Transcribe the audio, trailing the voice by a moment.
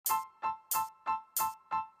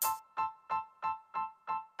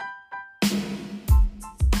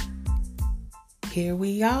Here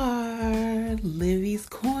we are, Livy's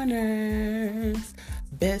Corners,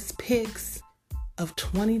 best picks of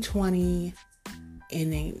 2020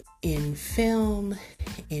 in film,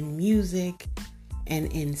 in music,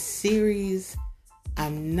 and in series.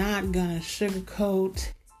 I'm not gonna sugarcoat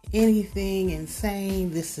anything in saying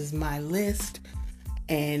this is my list,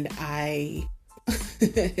 and I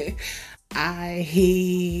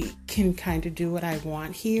can kind of do what I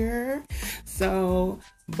want here. So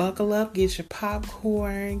buckle up, get your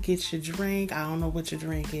popcorn, get your drink. I don't know what your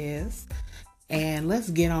drink is. And let's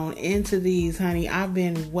get on into these, honey. I've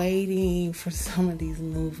been waiting for some of these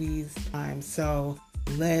movies. So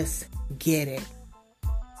let's get it.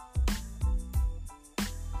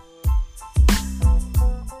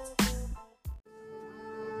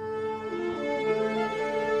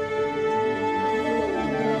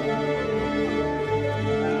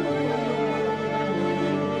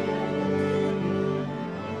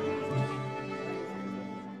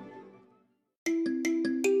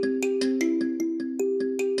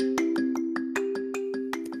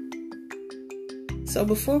 So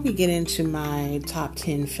before we get into my top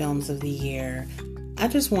 10 films of the year, I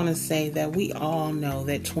just want to say that we all know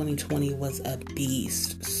that 2020 was a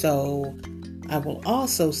beast. So I will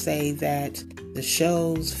also say that the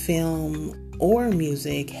shows, film, or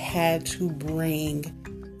music had to bring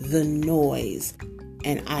the noise.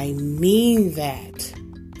 And I mean that.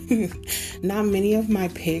 Not many of my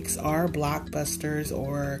picks are blockbusters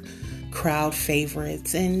or crowd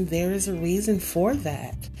favorites, and there's a reason for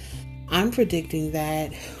that. I'm predicting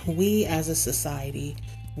that we as a society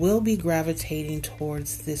will be gravitating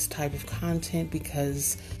towards this type of content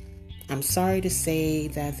because I'm sorry to say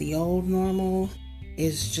that the old normal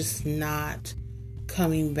is just not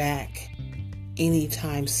coming back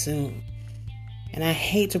anytime soon. And I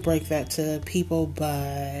hate to break that to people,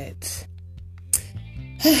 but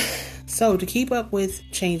so to keep up with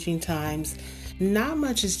changing times, not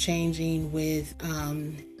much is changing with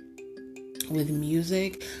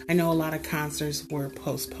music. I know a lot of concerts were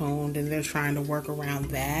postponed and they're trying to work around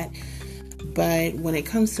that. But when it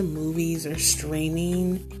comes to movies or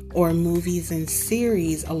streaming or movies and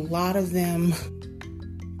series, a lot of them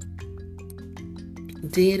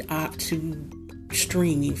did opt to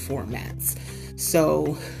streaming formats.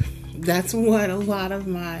 So that's what a lot of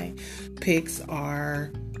my picks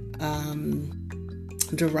are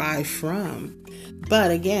derived from.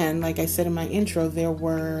 But again, like I said in my intro, there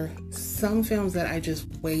were some films that I just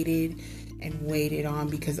waited on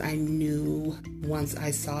because I knew once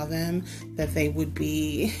I saw them that they would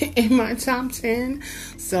be in my top 10.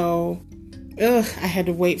 So, I had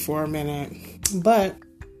to wait for a minute. But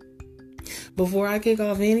before I kick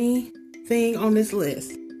off anything on this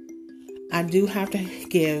list, I do have to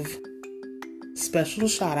give special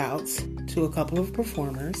shout outs to a couple of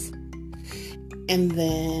performers. And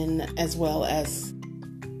then as well as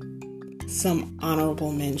some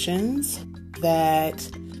honorable mentions that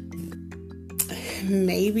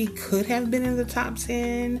maybe could have been in the top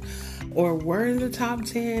 10 or were in the top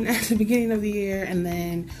 10 at the beginning of the year and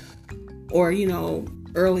then, or,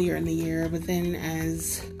 earlier in the year. But then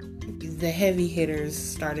as the heavy hitters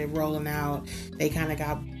started rolling out, they kind of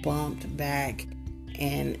got bumped back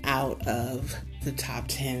and out of the top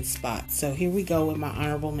 10 spots. So here we go with my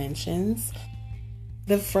honorable mentions.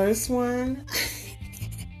 The first one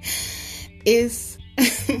is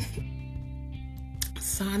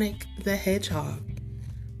Sonic the Hedgehog.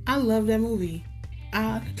 I love that movie.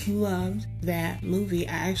 I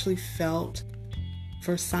actually felt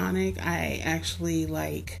for Sonic. I actually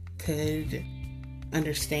could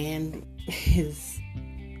understand his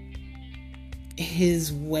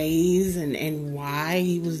ways and why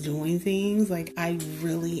he was doing things. I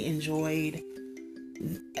really enjoyed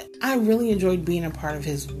being a part of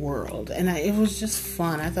his world, and it was just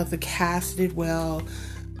fun. I thought the cast did well,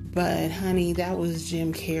 but honey, that was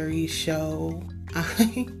Jim Carrey's show.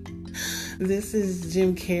 This is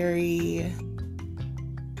Jim Carrey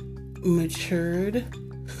matured,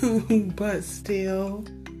 but still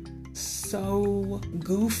so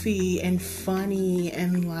goofy and funny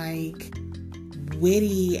and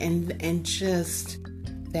witty and just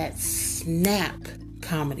that snap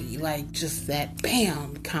comedy, just that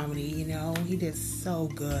bam comedy, he did so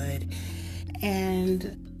good.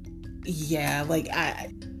 And yeah,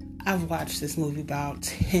 I've watched this movie about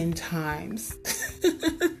 10 times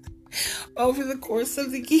over the course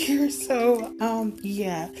of the year. So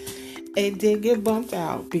yeah, it did get bumped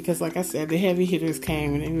out because like I said, the heavy hitters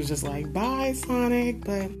came and it was just bye Sonic,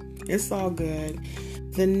 but it's all good.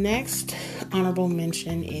 The next honorable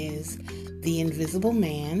mention is The Invisible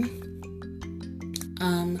Man.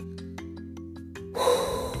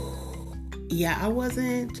 yeah, I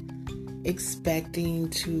wasn't expecting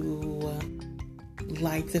to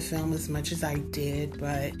like the film as much as I did,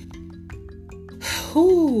 but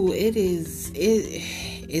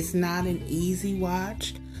it's not an easy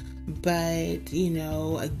watch. But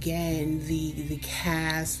again, the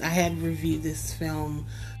cast. I had reviewed this film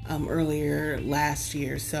earlier last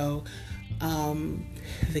year, so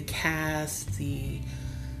the cast, the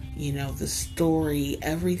story,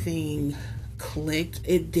 everything clicked.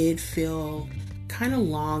 It did feel kind of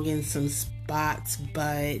long in some spots,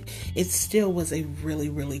 but it still was a really,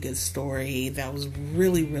 really good story that was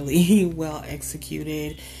really, really well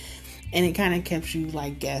executed. And it kind of kept you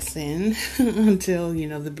like guessing until,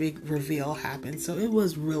 the big reveal happened. So it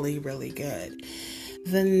was really, really good.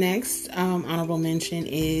 The next honorable mention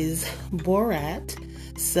is Borat,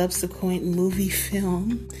 subsequent movie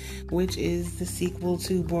film, which is the sequel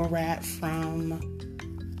to Borat from,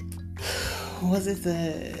 was it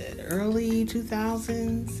the early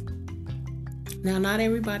 2000s? Now, not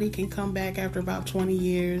everybody can come back after about 20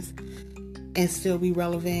 years and still be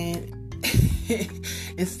relevant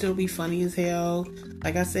and still be funny as hell.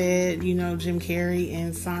 Like I said, Jim Carrey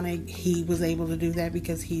and Sonic, he was able to do that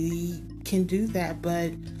because he can do that,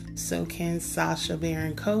 but so can Sacha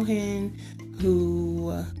Baron Cohen,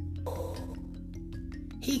 who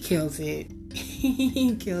he kills it.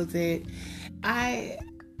 He kills it. I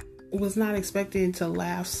was not expecting to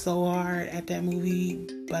laugh so hard at that movie,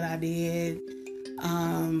 but I did.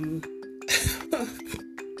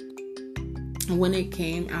 When it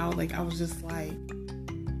came out, like, I was just like,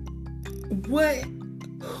 what?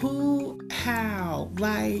 Who? How?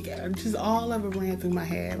 Like, just all of it ran through my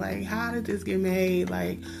head. Like, how did this get made?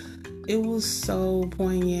 Like, it was so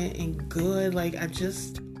poignant and good. Like, I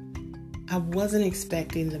wasn't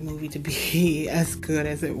expecting the movie to be as good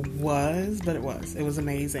as it was, but it was. It was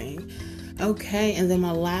amazing. Okay, and then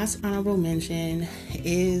my last honorable mention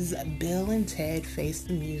is Bill and Ted Face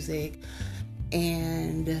the Music.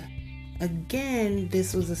 And again,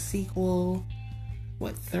 this was a sequel,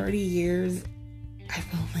 30 years? I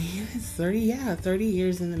believe it's 30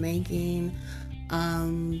 years in the making.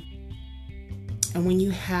 And when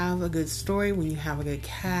you have a good story, when you have a good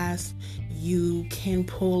cast, you can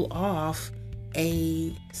pull off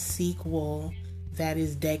a sequel that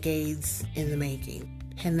is decades in the making.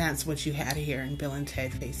 And that's what you had here in Bill and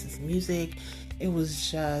Ted Faces Music. It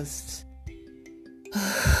was just,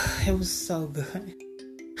 it was so good.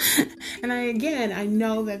 And I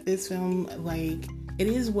know that this film, like, it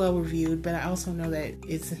is well reviewed, but I also know that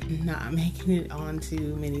it's not making it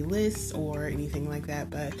onto many lists or anything like that.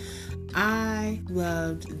 But I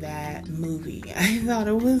loved that movie. I thought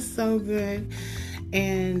it was so good.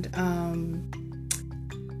 And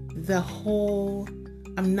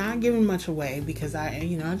I'm not giving much away because I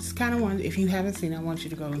just kind of want, if you haven't seen it, I want you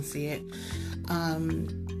to go and see it.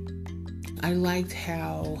 I liked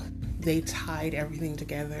how they tied everything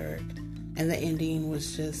together, and the ending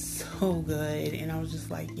was just so good. And I was just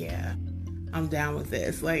like, yeah, I'm down with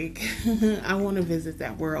this. Like, I want to visit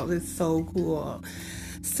that world. It's so cool.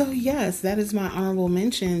 So yes, that is my honorable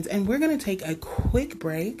mentions, and we're going to take a quick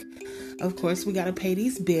break. Of course, we got to pay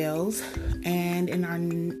these bills, and in our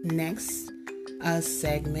next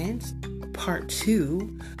segment, part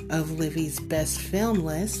 2 of Livy's best film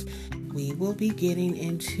list, we will be getting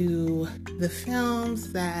into the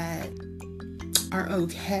films that are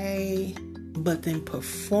okay, but then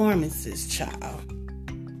performances, child.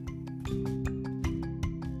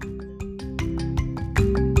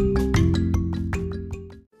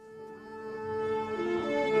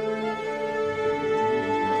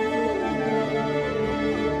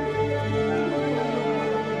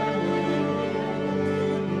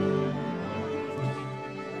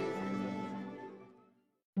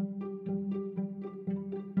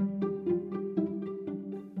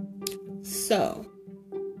 So,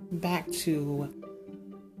 back to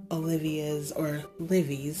Livy's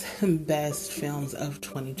best films of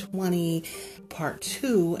 2020, part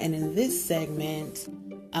 2. And in this segment,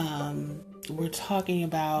 we're talking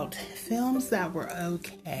about films that were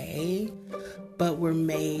okay, but were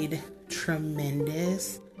made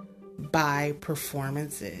tremendous by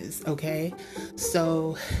performances, okay?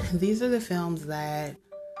 So, these are the films that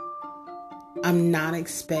I'm not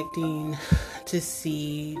expecting to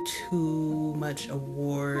see too much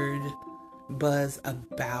award buzz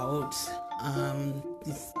about.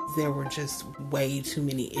 There were just way too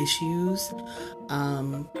many issues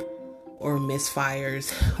or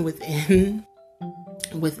misfires within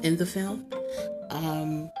the film.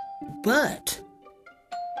 But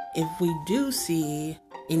if we do see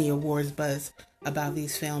any awards buzz about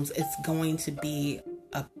these films, it's going to be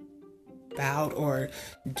about or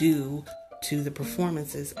due to the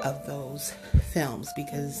performances of those films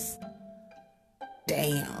because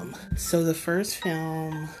damn. So the first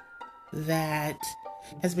film that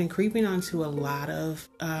has been creeping onto a lot of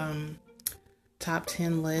top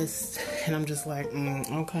 10 lists, and I'm just like,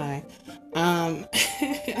 okay,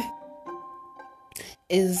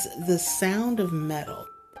 is The Sound of Metal.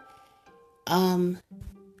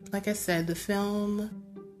 Like I said, the film,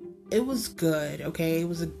 it was good, okay? It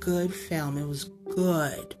was a good film. It was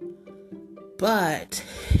good. But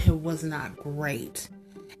it was not great.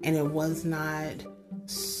 And it was not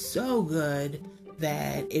so good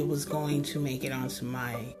that it was going to make it onto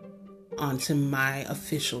my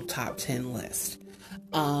official top 10 list.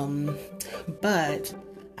 But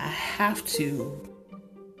I have to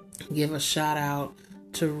give a shout out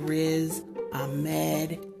to Riz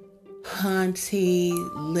Ahmed. Hunty,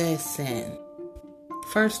 listen.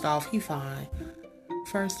 First off, he fine.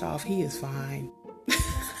 First off, he is fine.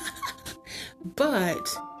 But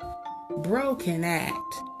bro can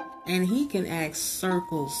act. And he can act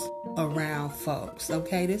circles around folks.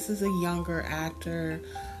 Okay, this is a younger actor.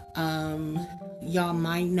 Y'all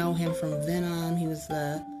might know him from Venom. He was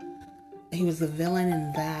the villain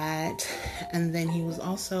in that. And then he was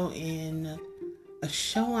also in a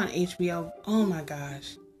show on HBO. Oh my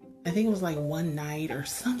gosh. I think it was like One Night or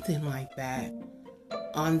something like that.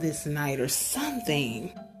 On This Night or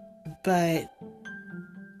something. But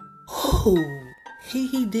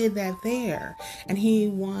he did that there. And he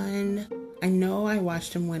won. I know I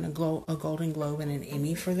watched him win a Golden Globe and an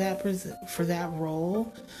Emmy for that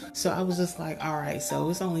role. So I was just like, all right,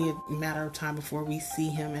 so it's only a matter of time before we see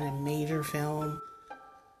him in a major film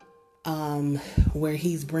where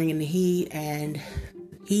he's bringing the heat, and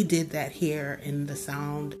he did that here in The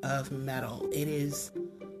Sound of Metal. It is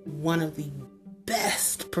one of the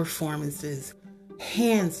best performances,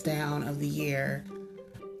 hands down, of the year.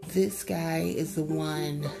 This guy is the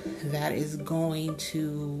one that is going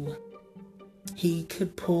to... He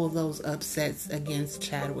could pull those upsets against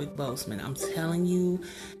Chadwick Boseman. I'm telling you.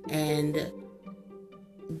 And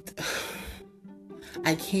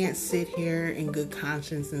I can't sit here in good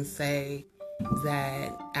conscience and say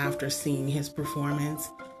that after seeing his performance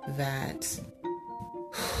that,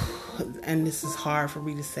 and this is hard for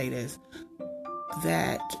me to say this,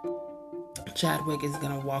 that Chadwick is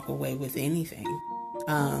going to walk away with anything.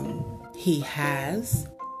 He has,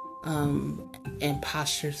 and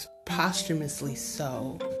posthumously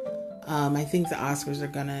so. I think the Oscars are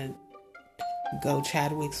going to go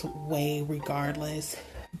Chadwick's way regardless.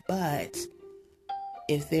 But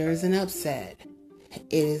if there is an upset, it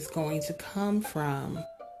is going to come from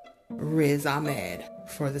Riz Ahmed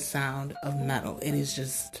for The Sound of Metal. It is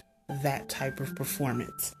just that type of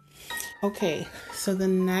performance. Okay, so the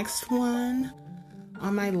next one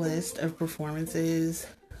on my list of performances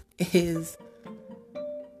is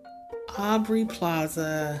Aubrey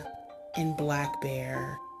Plaza in Black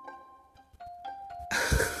Bear.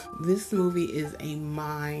 This movie is a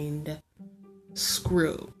mind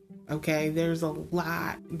screw. Okay, there's a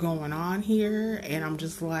lot going on here, and I'm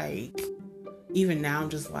just like, even now I'm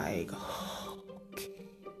just like, oh, okay.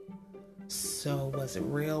 So was it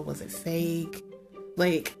real? Was it fake?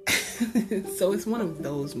 Like, so it's one of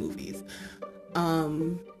those movies.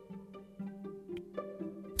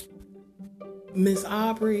 Miss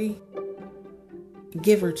Aubrey,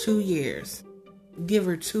 give her 2 years. Give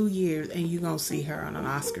her 2 years and you're going to see her on an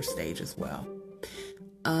Oscar stage as well.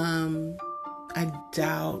 I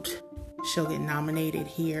doubt she'll get nominated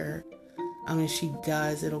here. If she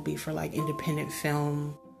does, it'll be for like independent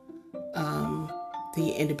film,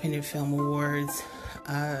 the Independent Film Awards.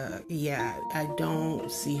 Yeah, I don't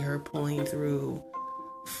see her pulling through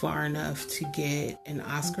far enough to get an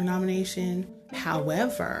Oscar nomination.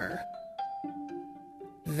 However,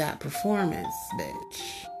 that performance, bitch,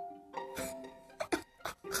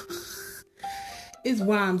 is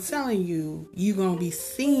why I'm telling you, you're going to be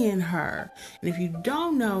seeing her. And if you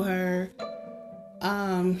don't know her,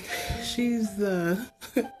 she's the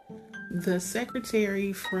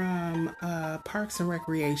secretary from Parks and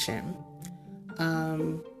Recreation.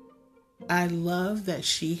 I love that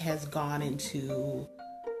she has gone into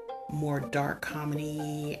more dark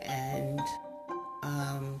comedy and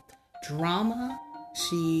drama.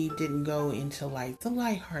 She didn't go into like the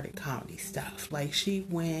lighthearted comedy stuff. Like she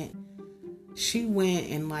went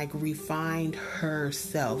and like refined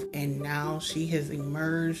herself, and now she has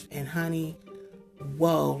emerged, and honey,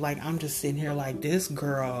 whoa, like I'm just sitting here like, this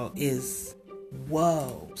girl is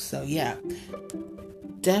whoa. So yeah,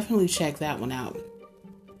 definitely check that one out.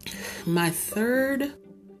 My third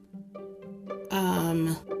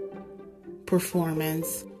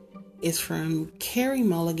performance is from Carey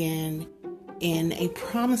Mulligan in a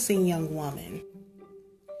promising young woman.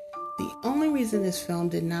 The only reason this film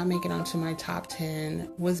did not make it onto my top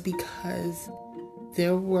 10 was because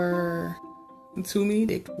there were too many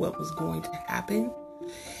what was going to happen.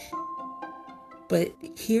 But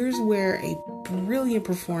here's where a brilliant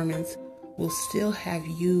performance will still have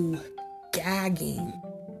you gagging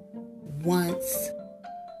once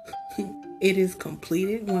it is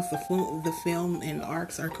completed, once the film and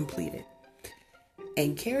arcs are completed.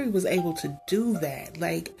 And Carrie was able to do that.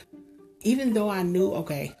 Like, even though I knew,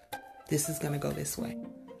 okay, this is going to go this way.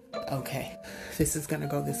 Okay, this is going to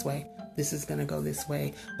go this way. This is going to go this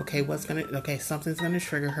way. Okay, something's going to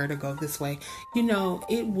trigger her to go this way. You know,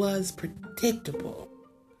 it was predictable.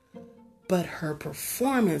 But her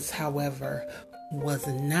performance, however, was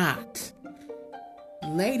not.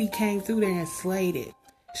 Lady came through there and slayed it.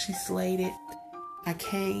 She slayed it. I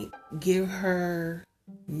can't give her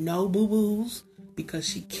no boo-boos because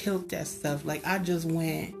she killed that stuff. Like, I just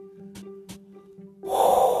went,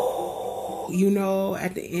 you know,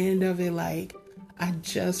 at the end of it, like, I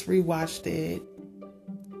just rewatched it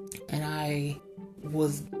and I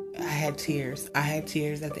had tears. I had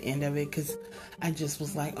tears at the end of it because I just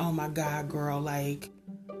was like, oh my God, girl, like,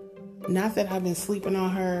 not that I've been sleeping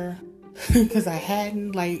on her because I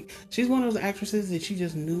hadn't. Like, she's one of those actresses that you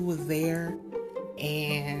just knew was there,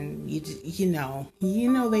 and you know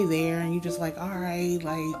they there, and you just like, all right,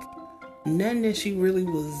 like, nothing that she really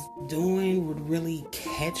was doing would really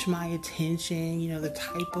catch my attention, you know, the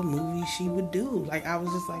type of movie she would do. Like, I was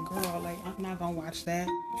just like, girl, like, I'm not gonna watch that.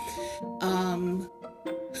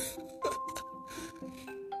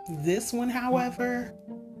 This one, however,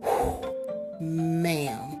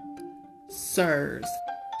 ma'am, sirs,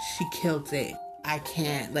 she killed it. I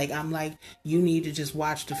can't, like, I'm like, you need to just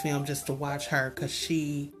watch the film just to watch her, because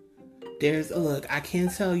look, I can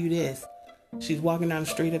tell you this. She's walking down the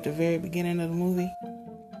street at the very beginning of the movie.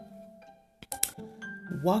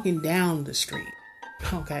 Walking down the street,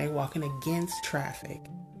 okay, walking against traffic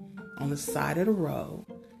on the side of the road.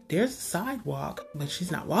 There's a sidewalk, but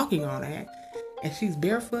she's not walking on it. And she's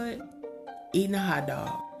barefoot, eating a hot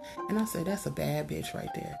dog. And I said, that's a bad bitch right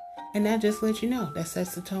there. And that just lets you know, that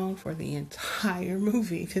sets the tone for the entire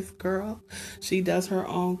movie. This girl, she does her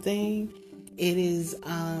own thing. It is,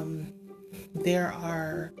 there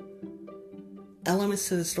are elements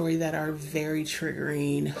to the story that are very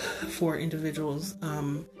triggering for individuals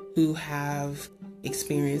who have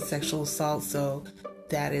experienced sexual assault. So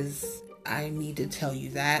that is, I need to tell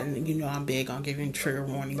you that. And you know, I'm big on giving trigger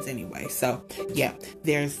warnings anyway. So yeah,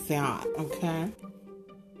 there's that. Okay.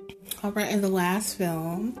 All right. And the last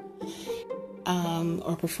film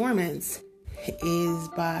or performance is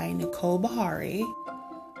by Nicole Beharie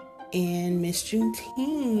in Miss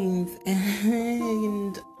Juneteenth.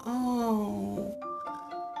 And oh,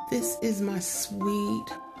 this is my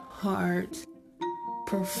sweetheart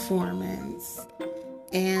performance.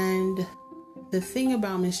 And the thing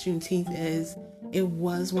about Miss Juneteenth is it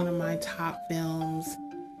was one of my top films.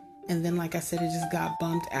 And then, like I said, it just got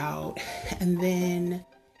bumped out. And then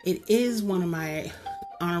it is one of my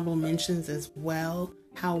honorable mentions as well.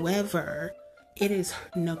 However, it is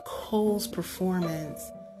Nicole's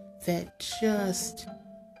performance that just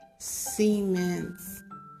cements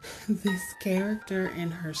this character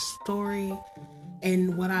and her story.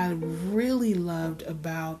 And what I really loved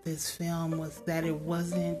about this film was that it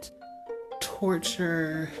wasn't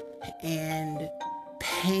torture and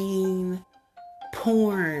pain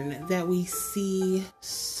porn that we see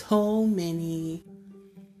so many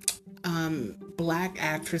Black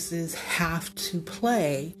actresses have to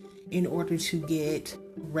play in order to get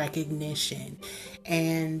recognition.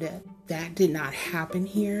 And that did not happen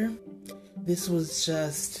here. This was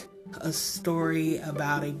just a story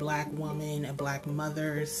about a Black woman, a Black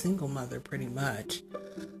mother, single mother pretty much,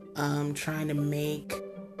 trying to make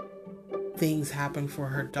things happen for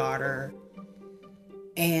her daughter.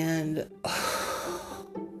 And oh,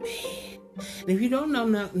 man. And if you don't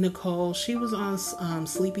know Nicole, she was on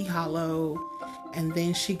Sleepy Hollow, and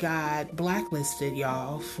then she got blacklisted,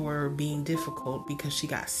 y'all, for being difficult because she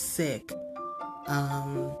got sick.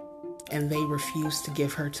 And they refused to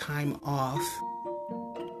give her time off.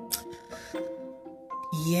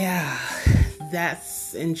 Yeah,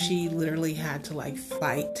 and she literally had to like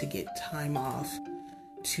fight to get time off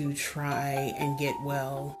to try and get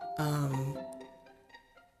well.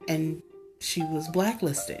 And she was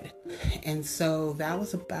blacklisted. And so that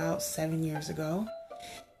was about 7 years ago.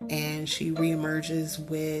 And she reemerges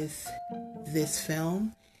with this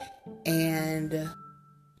film. And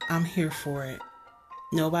I'm here for it.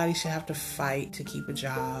 Nobody should have to fight to keep a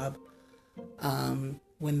job.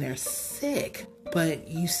 when they're sick. But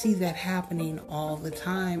you see that happening all the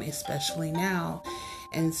time, especially now.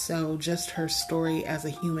 And so just her story as a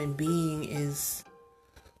human being is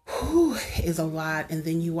a lot. And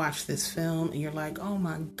then you watch this film and you're like, oh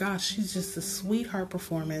my gosh, she's just a sweetheart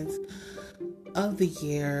performance of the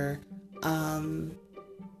year.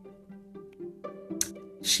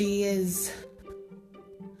 She is,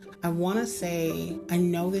 I want to say, I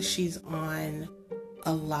know that she's on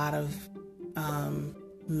a lot of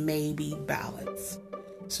maybe ballots.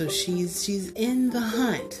 So she's in the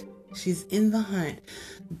hunt. She's in the hunt.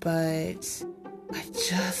 But I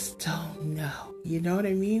just don't know. You know what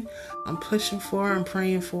I mean? I'm pushing for her, I'm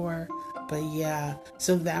praying for her. But yeah,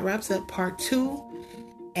 so that wraps up part 2.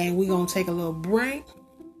 And we're going to take a little break.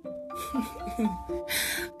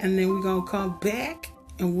 And then we're going to come back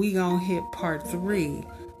and we're going to hit part 3,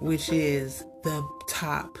 which is the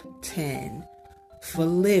top 10 for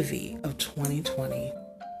Livi of 2020.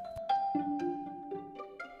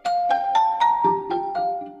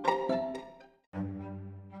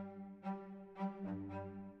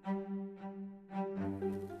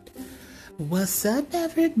 What's up,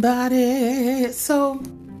 everybody? So,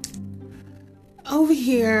 over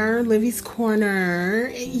here, Livy's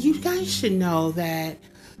Corner, you guys should know that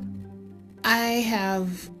I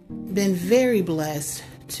have been very blessed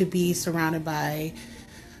to be surrounded by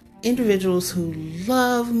individuals who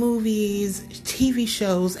love movies, TV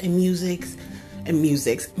shows, and music,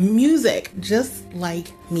 just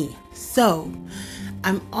like me. So,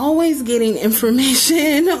 I'm always getting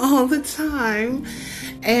information all the time.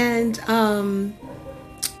 And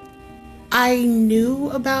I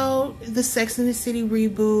knew about the Sex and the City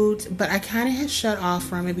reboot, but I kind of had shut off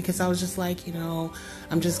from it because I was just like,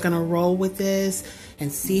 I'm just going to roll with this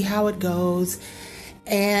and see how it goes.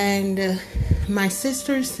 And my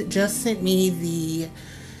sisters just sent me the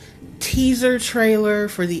teaser trailer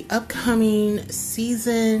for the upcoming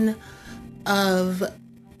season of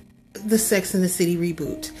the Sex and the City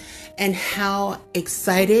reboot. And how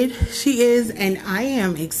excited she is. And I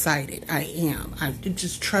am excited. I am.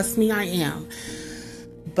 Just trust me, I am.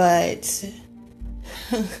 But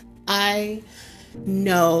I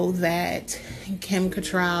know that Kim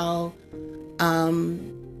Cattrall,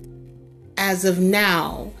 as of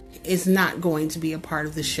now, is not going to be a part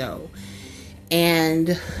of the show.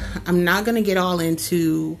 And I'm not going to get all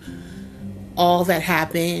into all that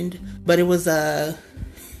happened. But it was a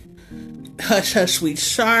Hush Hush Sweet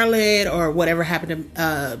Charlotte or whatever happened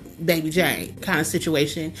to Baby Jane kind of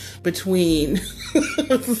situation between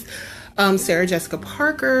Sarah Jessica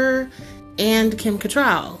Parker and Kim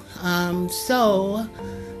Cattrall. So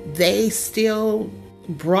they still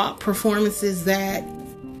brought performances that,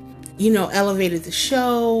 elevated the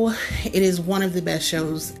show. It is one of the best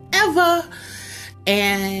shows ever.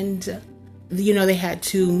 And they had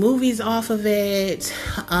 2 movies off of it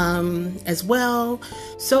as well.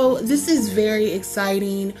 So this is very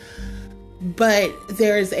exciting. But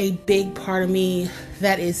there is a big part of me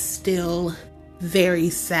that is still very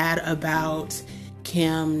sad about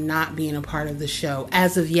Kim not being a part of the show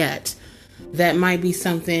as of yet. That might be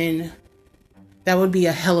something that would be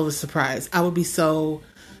a hell of a surprise. I would be so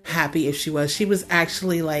happy if she was. She was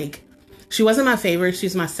actually she wasn't my favorite.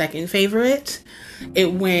 She's my second favorite.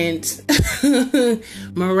 It went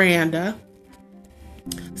Miranda,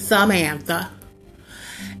 Samantha,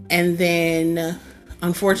 and then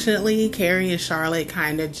unfortunately Carrie and Charlotte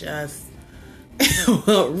kind of just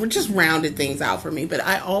rounded things out for me. But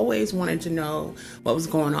I always wanted to know what was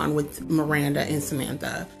going on with Miranda and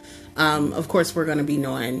Samantha. Of course, we're going to be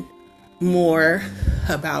knowing more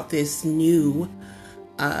about this new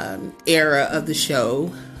era of the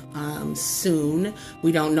show soon.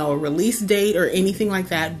 We don't know a release date or anything like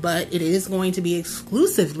that, but it is going to be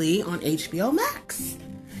exclusively on HBO Max.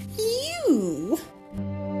 You.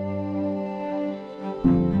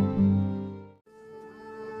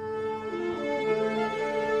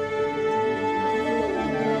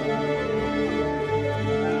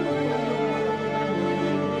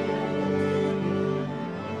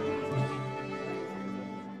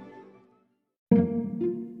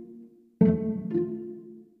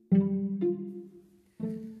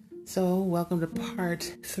 So, welcome to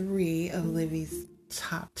part 3 of Livy's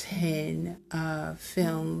top 10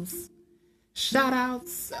 films shout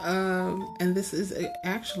outs. And this is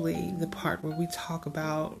actually the part where we talk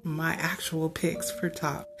about my actual picks for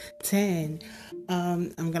top 10.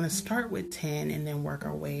 I'm going to start with 10 and then work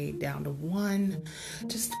our way down to 1.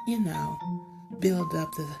 Just, build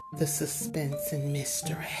up the suspense and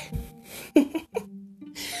mystery.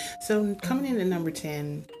 So, coming in at number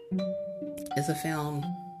 10 is a film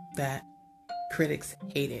that critics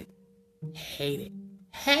hated.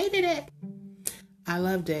 Hated it. I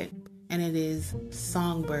loved it. And it is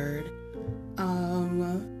Songbird.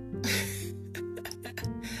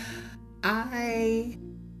 I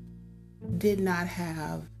did not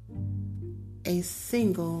have a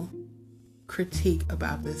single critique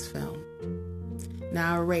about this film.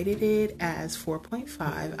 Now, I rated it as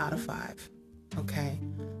 4.5 out of 5. Okay,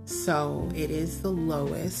 so it is the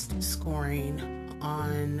lowest scoring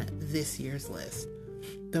on this year's list.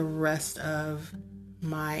 The rest of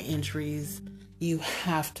my entries, you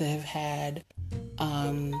have to have had,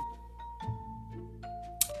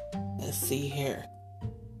 let's see here.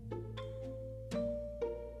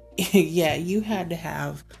 Yeah, you had to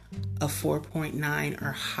have a 4.9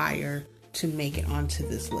 or higher to make it onto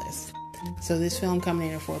this list. So this film coming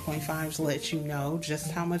in at 4.5 lets you know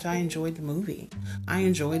just how much I enjoyed the movie. I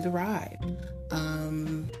enjoyed the ride.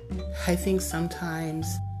 I think sometimes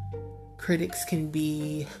critics can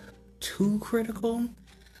be too critical.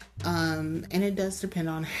 And it does depend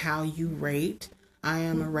on how you rate. I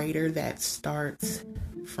am a rater that starts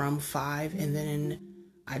from 5 and then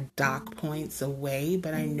I dock points away,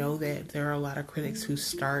 but I know that there are a lot of critics who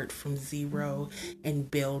start from 0 and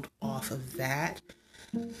build off of that.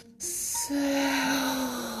 So,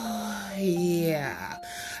 yeah,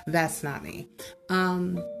 that's not me.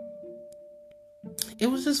 It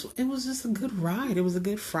was just a good ride. It was a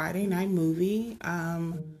good Friday night movie.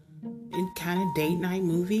 It kind of date night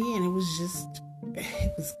movie, and it was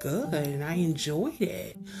good, and I enjoyed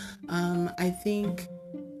it. I think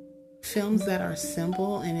films that are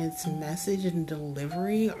simple in its message and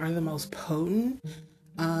delivery are the most potent.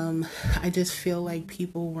 I just feel like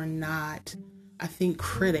I think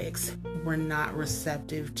critics were not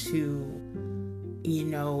receptive to,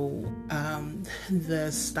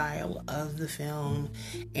 the style of the film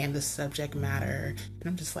and the subject matter. And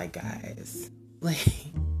I'm just like, guys, like,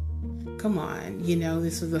 come on,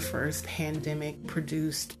 this was the first pandemic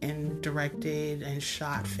produced and directed and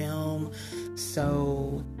shot film.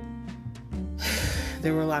 So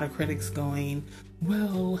there were a lot of critics going,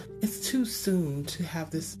 well, it's too soon to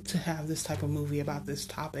have this type of movie about this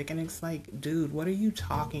topic. And it's like, dude, what are you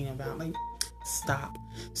talking about? Like, stop.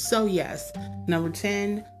 So yes, number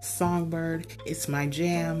 10, Songbird. It's my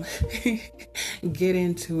jam. Get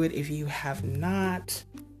into it if you have not.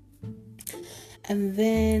 And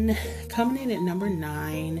then coming in at number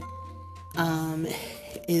 9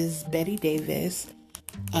 is Bette Davis.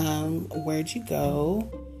 Where'd You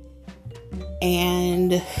Go?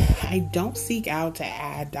 And I don't seek out to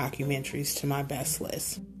add documentaries to my best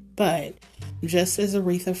list, but just as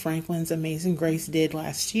Aretha Franklin's Amazing Grace did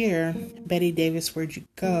last year, Bette Davis' Where'd You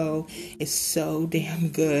Go is so damn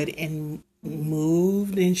good and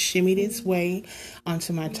moved and shimmied its way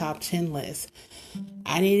onto my top 10 list.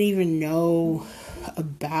 I didn't even know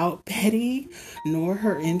about Betty nor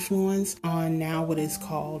her influence on now what is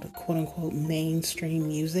called quote unquote mainstream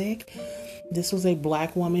music. This was a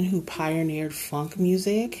Black woman who pioneered funk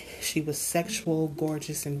music. She was sexual,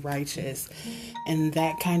 gorgeous, and righteous. And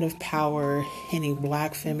that kind of power in a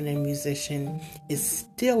Black feminine musician is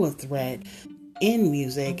still a threat in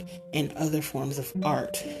music and other forms of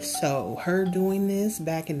art. So her doing this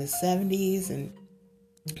back in the 70s and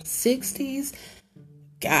 60s,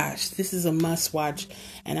 gosh, this is a must watch,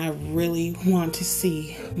 and I really want to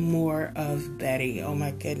see more of Betty. Oh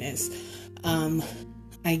my goodness.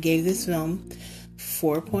 I gave this film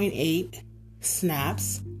 4.8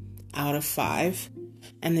 snaps out of 5,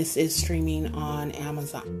 and this is streaming on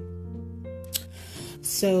Amazon.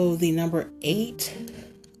 So the number 8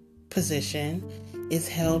 position is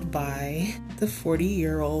held by the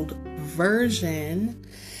 40-year-old version,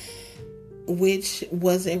 which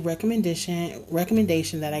was a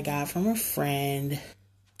recommendation that I got from a friend.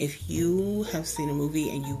 If you have seen a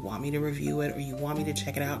movie and you want me to review it or you want me to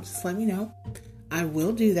check it out, just let me know. I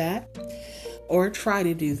will do that, or try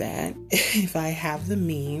to do that if I have the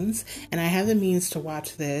means. And I have the means to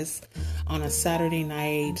watch this on a Saturday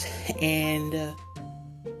night, and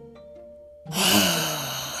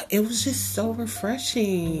it was just so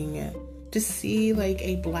refreshing to see like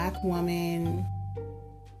a Black woman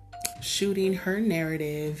shooting her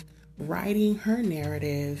narrative, writing her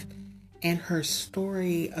narrative, and her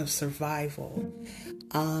story of survival.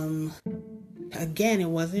 Again, it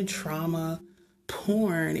wasn't trauma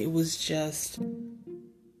porn. It was just,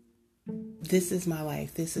 this is my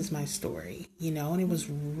life, this is my story, and it was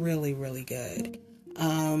really, really good.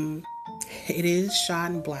 It is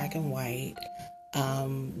shot in black and white,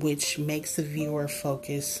 which makes the viewer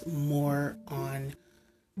focus more on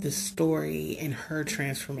the story and her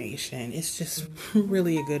transformation. It's just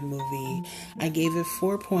really a good movie. I gave it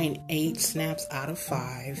 4.8 snaps out of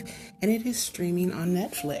 5, and it is streaming on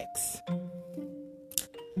Netflix.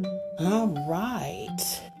 All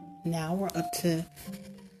right. Now we're up to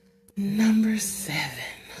number 7,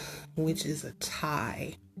 which is a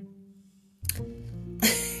tie.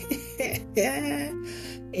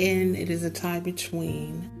 And it is a tie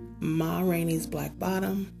between Ma Rainey's Black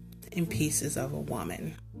Bottom and Pieces of a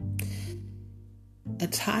Woman. A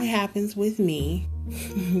tie happens with me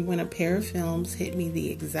when a pair of films hit me the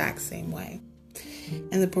exact same way.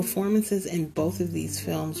 And the performances in both of these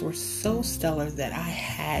films were so stellar that I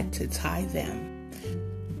had to tie them.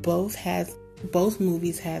 Both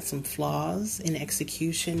movies had some flaws in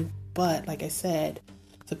execution, but like I said,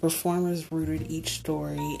 the performers rooted each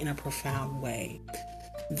story in a profound way,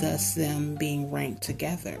 thus them being ranked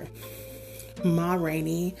together. Ma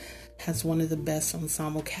Rainey has one of the best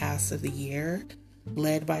ensemble casts of the year,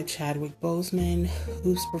 led by Chadwick Boseman,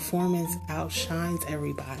 whose performance outshines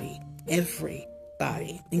everybody,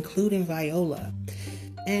 including Viola.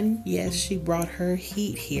 And yes, she brought her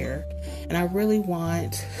heat here, and I really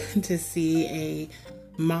want to see a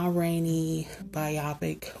Ma Rainey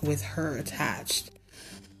biopic with her attached.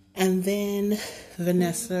 And then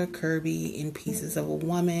Vanessa Kirby in Pieces of a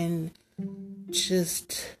Woman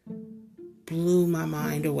just blew my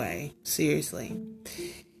mind away. Seriously.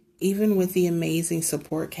 Even with the amazing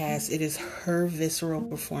support cast, it is her visceral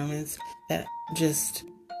performance that just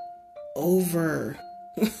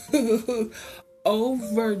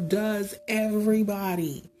overdoes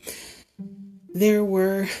everybody. There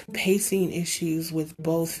were pacing issues with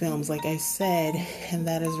both films, like I said, and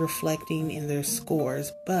that is reflecting in their scores.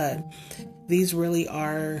 But these really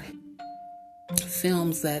are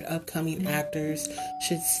films that upcoming actors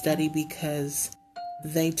should study because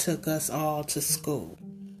they took us all to school.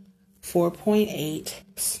 4.8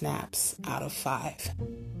 snaps out of 5.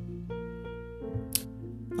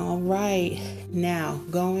 All right, now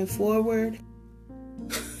going forward.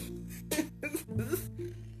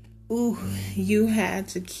 Ooh, you had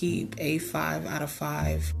to keep a 5 out of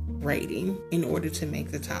 5 rating in order to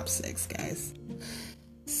make the top 6, guys.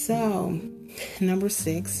 So, number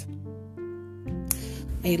 6,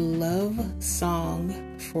 a love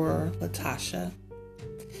song for Latasha.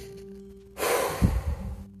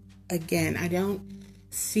 Again, I don't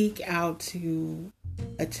seek out to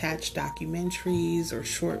attach documentaries or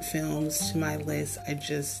short films to my list. I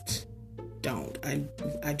just don't.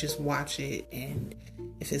 I just watch it, and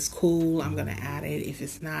if it's cool, I'm going to add it. If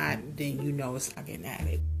it's not, then you know it's not getting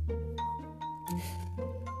added.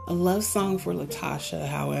 A Love Song for Latasha,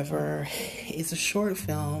 however, is a short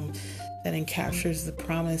film that encaptures the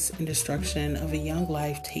promise and destruction of a young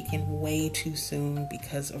life taken way too soon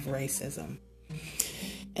because of racism.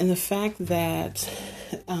 And the fact that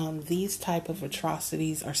these type of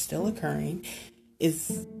atrocities are still occurring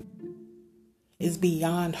is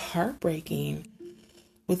beyond heartbreaking.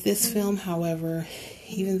 With this film, however,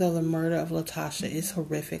 even though the murder of Latasha is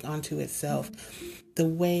horrific unto itself, the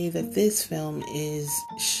way that this film is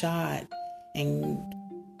shot and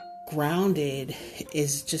grounded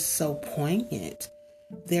is just so poignant.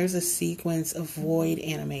 There's a sequence of void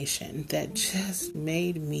animation that just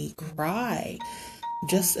made me cry.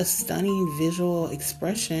 Just a stunning visual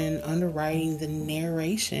expression underwriting the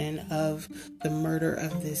narration of the murder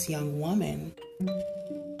of this young woman.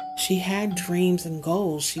 She had dreams and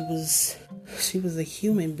goals. She was a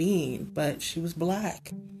human being, but she was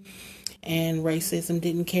Black. And racism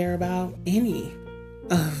didn't care about any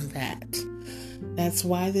of that. That's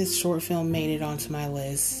why this short film made it onto my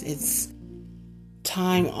list. It's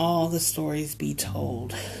time all the stories be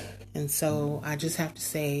told. And so I just have to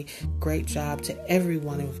say, great job to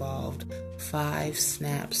everyone involved. 5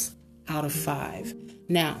 snaps out of 5.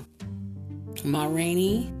 Now, Ma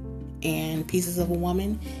Rainey and Pieces of a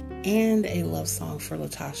Woman and A Love Song for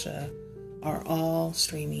Latasha are all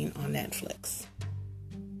streaming on Netflix.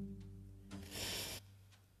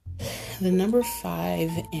 The number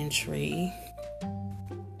 5 entry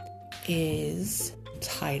is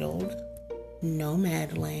titled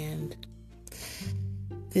Nomadland.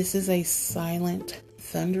 This is a silent,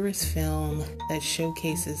 thunderous film that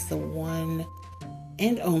showcases the one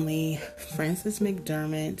and only Frances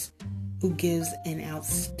McDermott, who gives an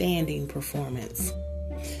outstanding performance.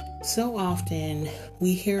 So often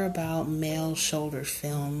we hear about male-shouldered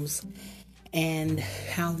films and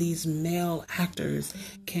how these male actors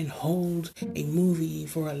can hold a movie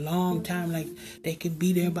for a long time, like they could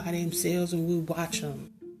be there by themselves and we watch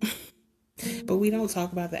them. But we don't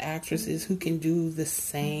talk about the actresses who can do the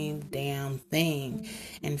same damn thing.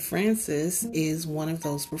 And Frances is one of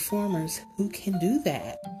those performers who can do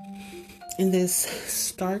that. In this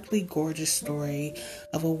starkly gorgeous story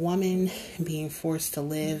of a woman being forced to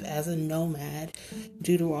live as a nomad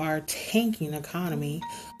due to our tanking economy,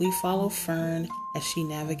 we follow Fern as she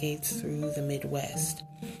navigates through the Midwest.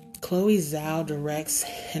 Chloe Zhao directs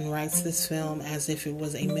and writes this film as if it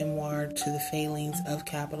was a memoir to the failings of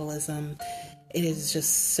capitalism. It is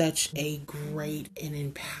just such a great and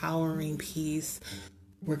empowering piece.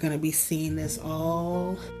 We're going to be seeing this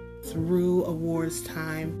all through awards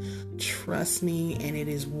time. Trust me, and it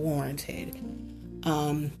is warranted.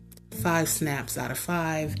 5 snaps out of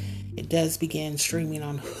 5. It does begin streaming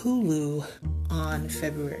on Hulu on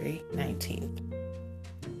February 19th.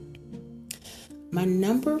 My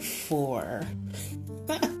number 4.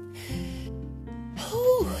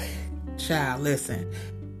 Child, listen,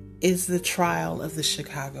 is The Trial of the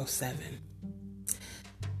Chicago 7.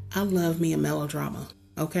 I love me a melodrama,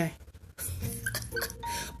 okay?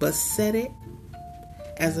 But set it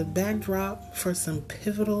as a backdrop for some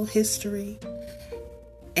pivotal history,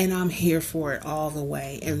 and I'm here for it all the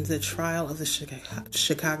way. And The Trial of the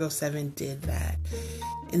Chicago 7 did that.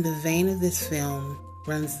 In the vein of this film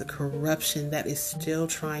runs the corruption that is still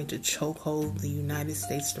trying to chokehold the United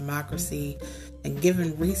States democracy. And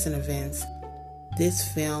given recent events,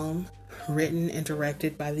 this film, written and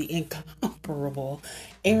directed by the incomparable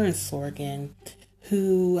Aaron Sorkin,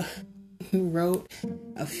 who wrote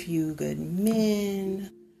A Few Good Men.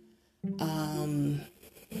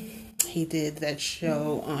 He did that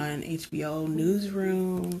show on HBO,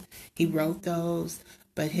 Newsroom. He wrote those,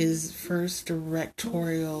 but his first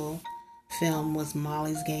directorial film was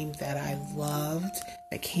Molly's Game, that I loved,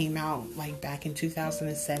 that came out like back in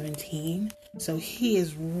 2017. So he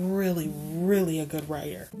is really, really a good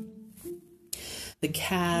writer. The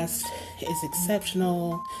cast is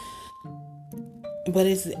exceptional, but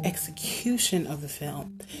it's the execution of the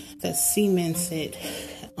film that cements it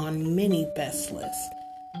on many best lists.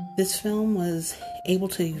 This film was able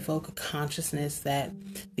to evoke a consciousness that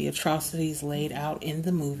the atrocities laid out in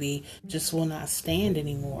the movie just will not stand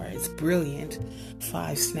anymore. It's brilliant.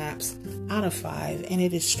 5 snaps out of 5, and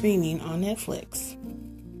it is streaming on Netflix.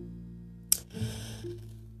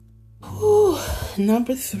 Whew,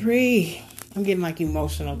 number 3. I'm getting like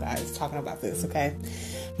emotional, guys, talking about this, okay?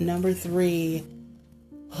 Number 3.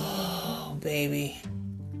 Oh, baby.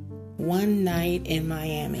 One Night in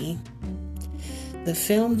Miami. The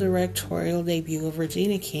film directorial debut of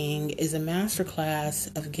Regina King is a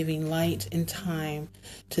masterclass of giving light and time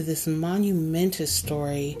to this monumentous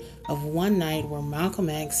story of one night where Malcolm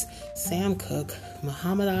X, Sam Cooke,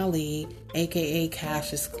 Muhammad Ali, aka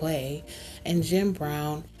Cassius Clay, and Jim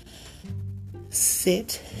Brown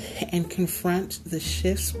sit and confront the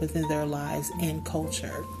shifts within their lives and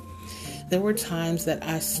culture. There were times that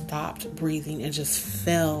I stopped breathing and just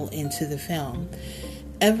fell into the film.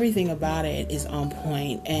 Everything about it is on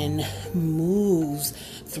point and moves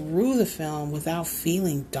through the film without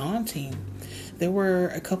feeling daunting. There were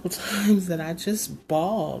a couple times that I just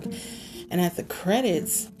bawled, and at the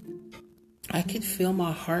credits, I could feel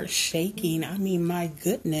my heart shaking. I mean, my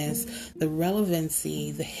goodness, the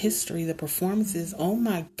relevancy, the history, the performances. Oh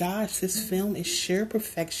my gosh, this film is sheer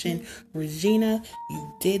perfection. Regina,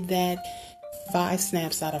 you did that. 5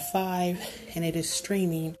 snaps out of 5, and it is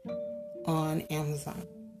streaming on Amazon.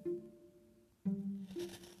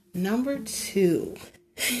 Number 2.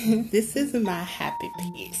 This is my happy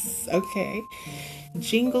piece, okay?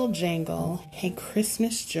 Jingle Jangle, A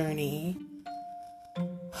Christmas Journey.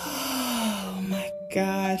 Oh my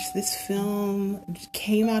gosh, this film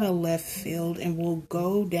came out of left field and will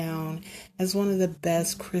go down as one of the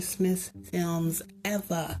best Christmas films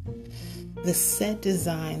ever. The set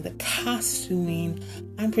design, the costuming,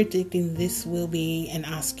 I'm predicting this will be an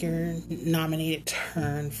Oscar-nominated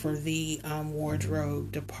turn for the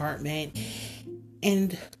wardrobe department.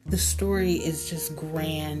 And the story is just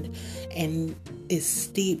grand and is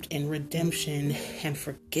steeped in redemption and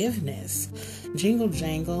forgiveness. Jingle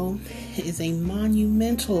Jangle is a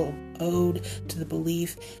monumental ode to the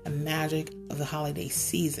belief and magic of the holiday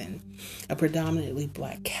season. A predominantly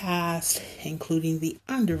black cast, including the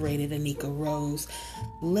underrated Anika Rose,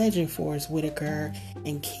 legend Forrest Whitaker,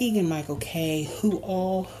 and Keegan-Michael Kay, who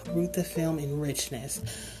all root the film in richness.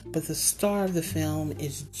 But the star of the film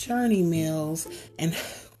is Journey Mills, and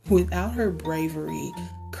without her bravery,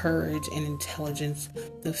 courage, and intelligence,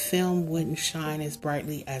 the film wouldn't shine as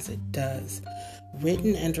brightly as it does.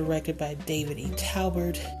 Written and directed by David E.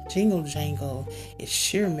 Talbert, Jingle Jangle is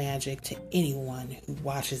sheer magic to anyone who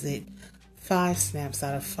watches it. 5 snaps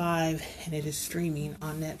out of 5, and it is streaming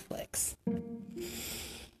on Netflix.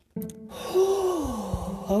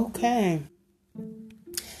 Okay.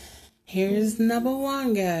 Here's number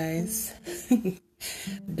 1, guys.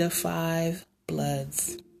 The Five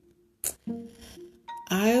Bloods.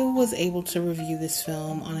 I was able to review this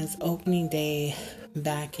film on its opening day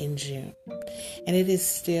back in June, and it is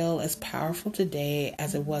still as powerful today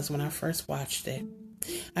as it was when I first watched it.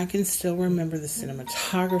 I can still remember the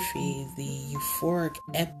cinematography, the euphoric,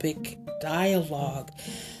 epic dialogue,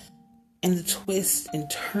 and the twists and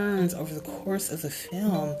turns over the course of the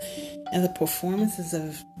film, and the performances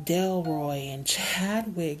of Delroy and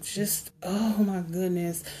Chadwick. Just, oh my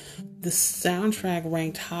goodness. The soundtrack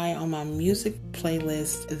ranked high on my music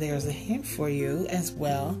playlist. There's a hint for you as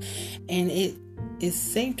well. And it is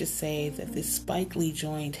safe to say that this Spike Lee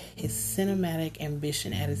joint is cinematic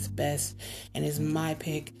ambition at its best, and is my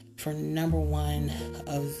pick for number 1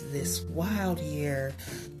 of this wild year,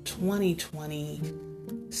 2020.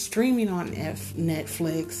 Streaming on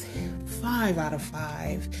Netflix, 5 out of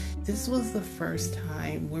 5. This was the first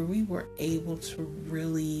time where we were able to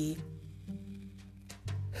really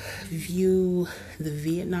view the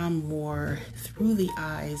Vietnam War through the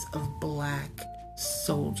eyes of Black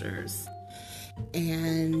soldiers.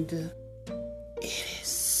 And it is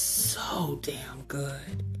so damn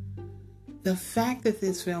good. The fact that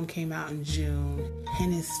this film came out in June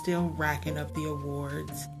and is still racking up the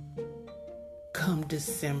awards come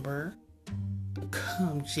December,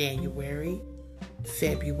 come January,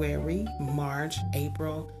 February, March,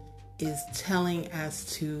 April, is telling as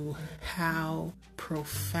to how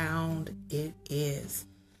profound it is.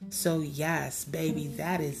 So yes, baby,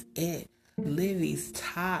 that is it. Livy's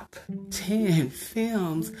top 10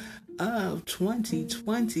 films of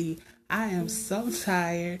 2020. I am so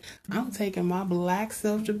tired. I'm taking my Black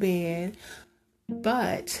self to bed.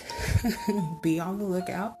 But be on the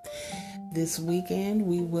lookout. This weekend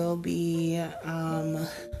we will be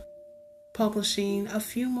publishing a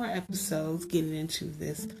few more episodes, getting into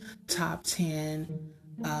this top 10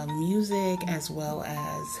 music as well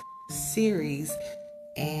as series.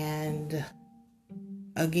 And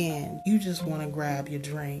again, you just want to grab your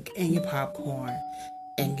drink and your popcorn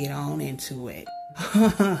and get on into it.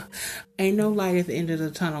 Ain't no light at the end of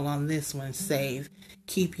the tunnel on this one. Save.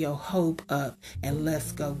 Keep your hope up and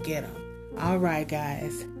let's go get them. All right,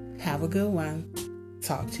 guys. Have a good one.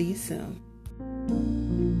 Talk to you soon.